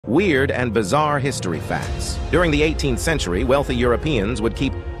Weird and bizarre history facts. During the 18th century, wealthy Europeans would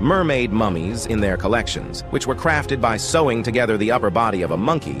keep mermaid mummies in their collections, which were crafted by sewing together the upper body of a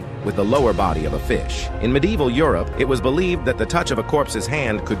monkey with the lower body of a fish. In medieval Europe, it was believed that the touch of a corpse's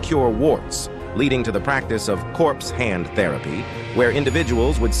hand could cure warts, leading to the practice of corpse hand therapy, where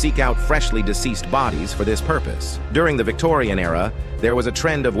individuals would seek out freshly deceased bodies for this purpose. During the Victorian era, there was a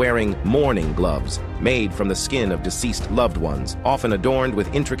trend of wearing mourning gloves made from the skin of deceased loved ones, often adorned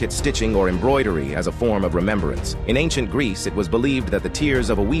with intricate stitching or embroidery as a form of remembrance. In ancient Greece, it was believed that the tears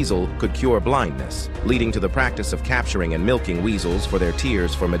of a weasel could cure blindness, leading to the practice of capturing and milking weasels for their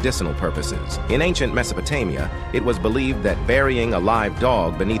tears for medicinal purposes. In ancient Mesopotamia, it was believed that burying a live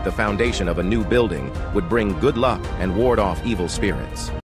dog beneath the foundation of a new building would bring good luck and ward off evil spirits.